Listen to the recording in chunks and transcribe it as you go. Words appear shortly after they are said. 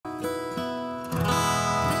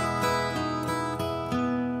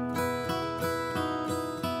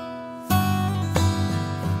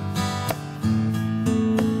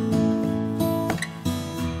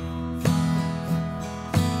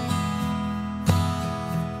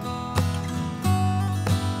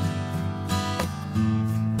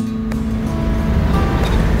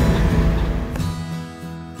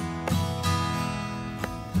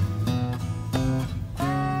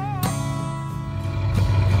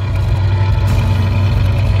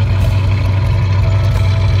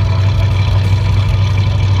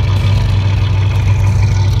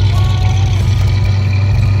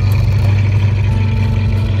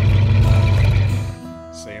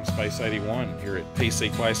here at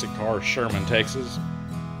PC Classic Cars, Sherman, Texas.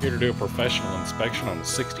 Here to do a professional inspection on the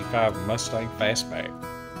 '65 Mustang Fastback.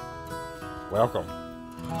 Welcome.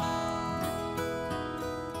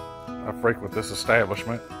 I frequent this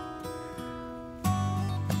establishment.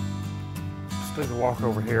 Let's do the walk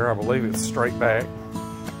over here. I believe it's straight back.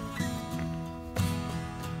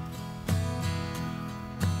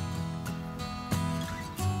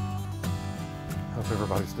 Hope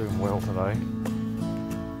everybody's doing well today.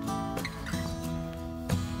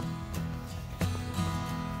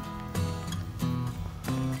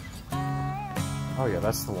 Oh yeah,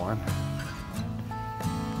 that's the one.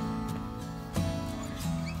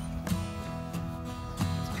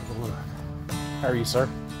 Let's have a look. How are you, sir?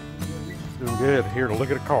 Doing good. Here to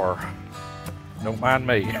look at a car. Don't mind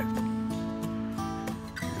me. Here's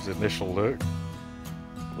the initial look.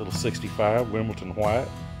 Little 65 Wimbleton White,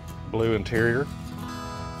 blue interior.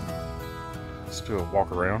 Let's do a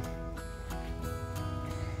walk around.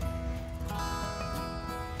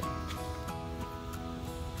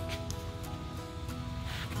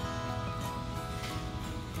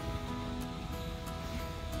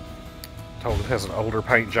 Told it has an older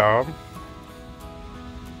paint job.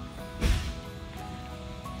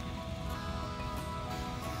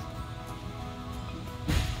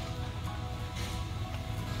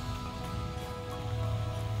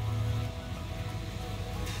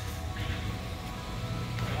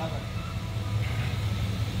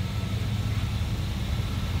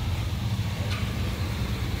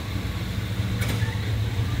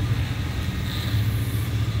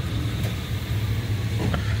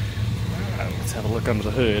 Let's have a look under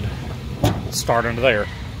the hood. Start under there.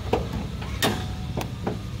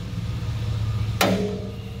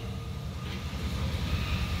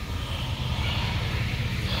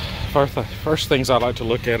 First things I like to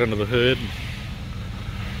look at under the hood.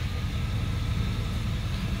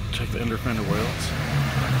 Check the under fender welds.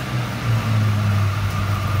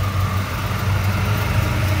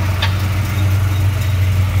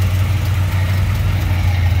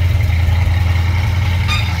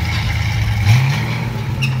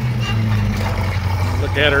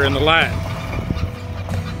 Look at her in the light.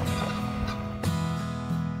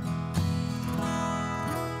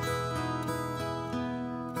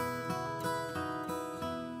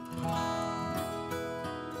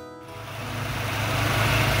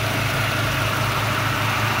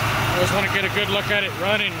 Always want to get a good look at it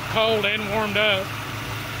running cold and warmed up.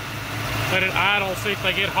 Let it idle, see if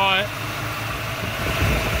they get hot.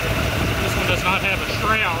 This one does not have a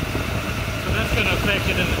shroud, so that's going to affect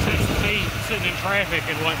it in the Texas heat, sitting in traffic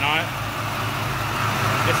and whatnot.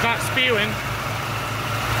 It's not spewing.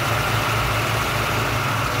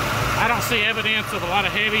 I don't see evidence of a lot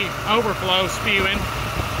of heavy overflow spewing.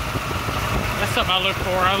 That's something I look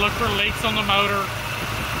for. I look for leaks on the motor.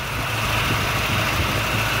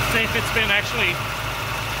 See if it's been actually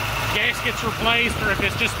gaskets replaced or if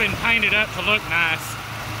it's just been painted up to look nice.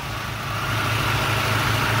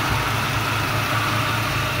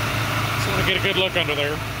 Just want to get a good look under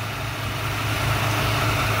there.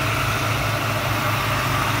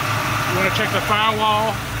 You want to check the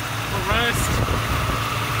firewall for rust.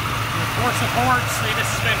 The port supports, see,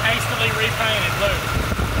 this has been hastily repainted. Look.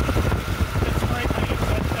 It's spray painted,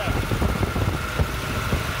 that's up.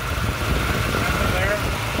 Nothing there.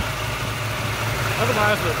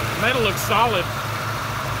 Otherwise, the metal looks solid.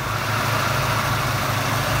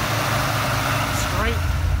 Straight.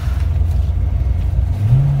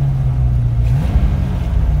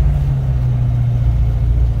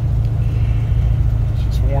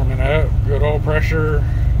 Just warming up. Good oil pressure.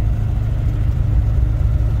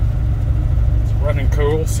 It's running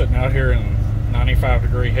cool, sitting out here in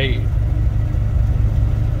 95-degree heat.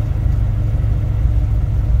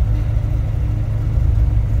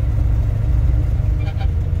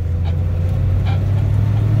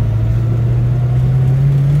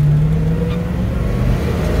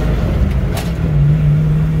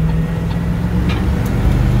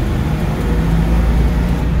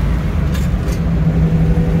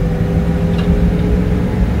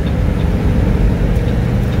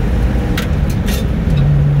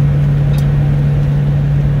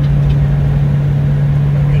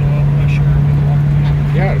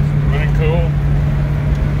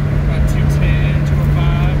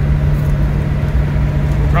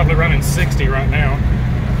 Probably running 60 right now.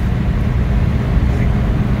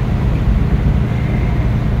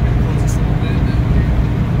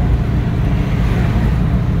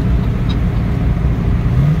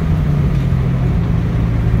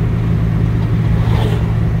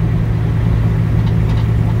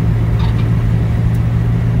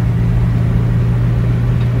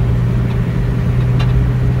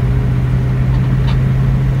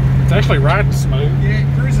 actually riding smooth. Yeah,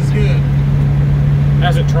 cruise is good.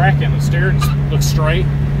 How's it tracking? The steering looks straight.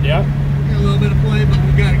 Yep. Got a little bit of play, but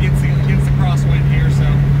we've got against the crosswind here, so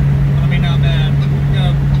I mean, not bad.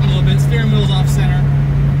 Got a little bit. Steering wheel's off center.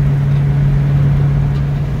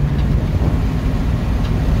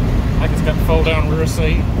 I think it's got the fold down rear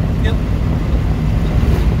seat. Yep.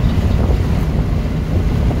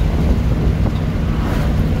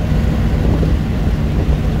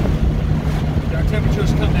 Our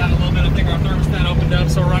temperature's come down a little bit. I think our thermostat opened up,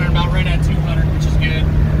 so we're running about right at 200, which is good.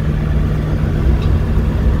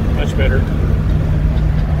 Much better.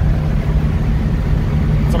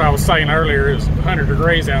 That's what I was saying earlier, is 100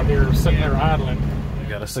 degrees out there sitting there idling. You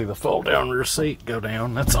gotta see the fold down rear seat go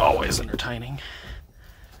down. That's always entertaining.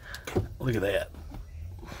 Look at that.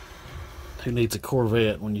 Who needs a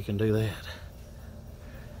Corvette when you can do that?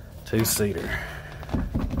 Two-seater.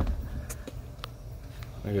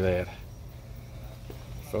 Look at that.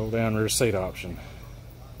 Fold down rear seat option.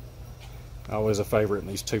 Always a favorite in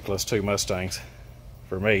these 2+2 Mustangs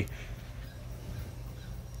for me.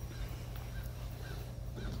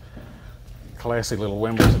 Classy little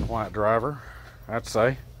Wimbleton White driver, I'd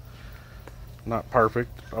say. Not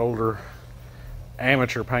perfect, older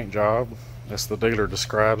amateur paint job, as the dealer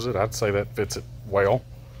describes it. I'd say that fits it well.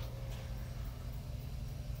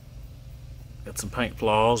 Got some paint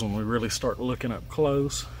flaws when we really start looking up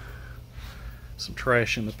close. Some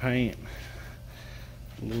trash in the paint.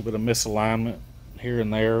 A little bit of misalignment here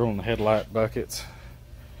and there on the headlight buckets.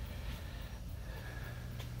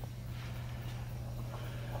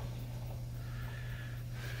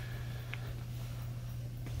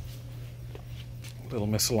 A little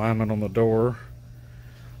misalignment on the door.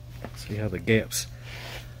 See how the gap's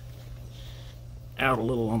out a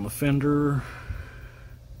little on the fender,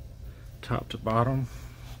 top to bottom.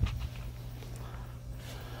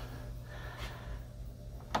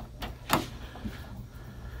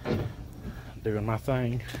 Doing my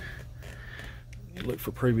thing. Look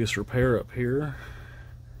for previous repair up here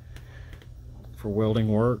for welding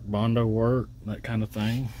work, Bondo work, that kind of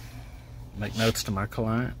thing. Make notes to my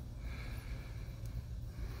client.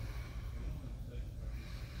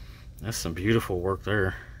 That's some beautiful work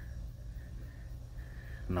there.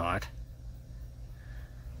 Not.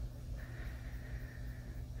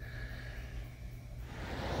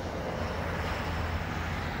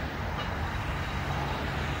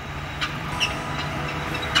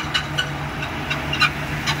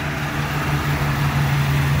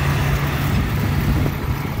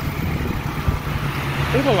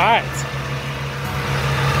 Do the lights.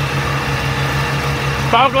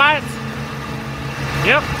 Fog lights?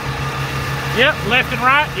 Yep. Yep, left and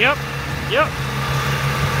right, yep, yep.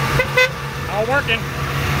 All working.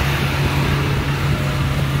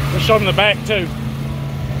 We'll show them the back too.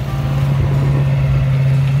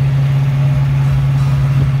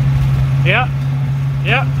 Yep,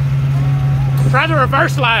 yep. Try the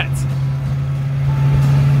reverse lights.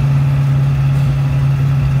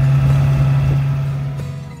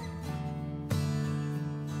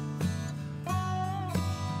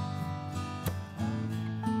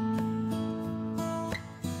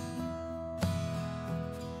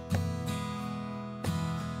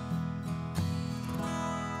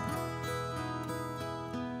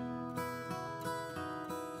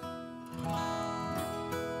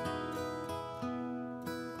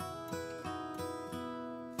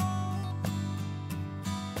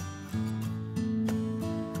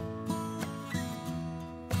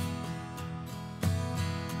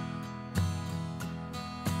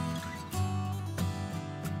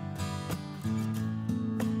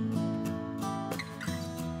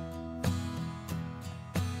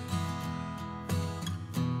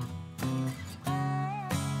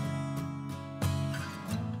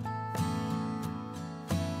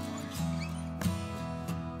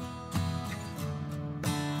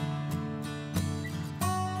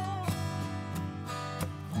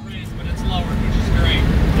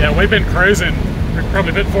 Yeah, we've been cruising. We've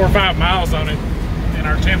probably been 4 or 5 miles on it, and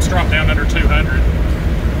our temps dropped down under 200.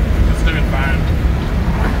 It's doing fine.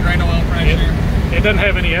 Drain oil pressure. It doesn't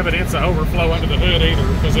have any evidence of overflow under the hood either,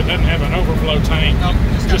 because it doesn't have an overflow tank. Nope,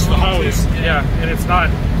 just the hose. Yeah, and it's not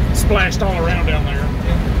splashed all around down there.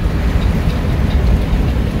 Yeah.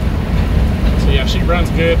 So yeah, she runs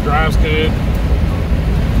good, drives good.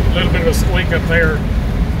 A little bit of a squeak up there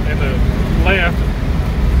in the left.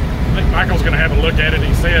 I think Michael's going to have a look at it.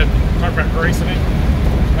 He said, talk about greasing it,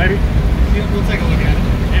 maybe? Yeah, we'll take a look at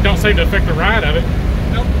it. It don't seem to affect the ride of it.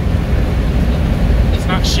 Nope. It's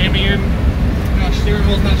not shimmying. No, steering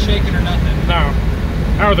wheel's not shaking or nothing. No.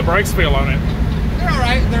 How are the brakes feel on it? They're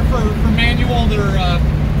alright. They're for manual. They're,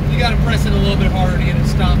 you got to press it a little bit harder to get it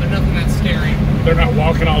stopped, but nothing that's scary. They're not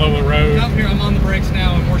walking all over the road. Up here, I'm on the brakes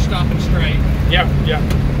now, and we're stopping straight. Yep, yep.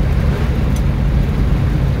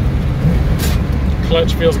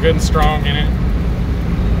 Clutch feels good and strong in it.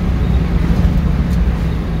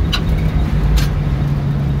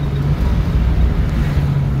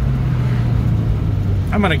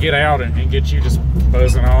 I'm gonna get out and get you just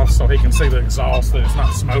buzzing off so he can see the exhaust, that it's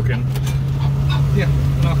not smoking. Yeah,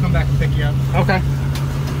 and I'll come back and pick you up. Okay.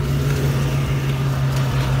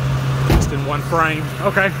 Just in one frame.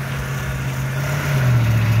 Okay.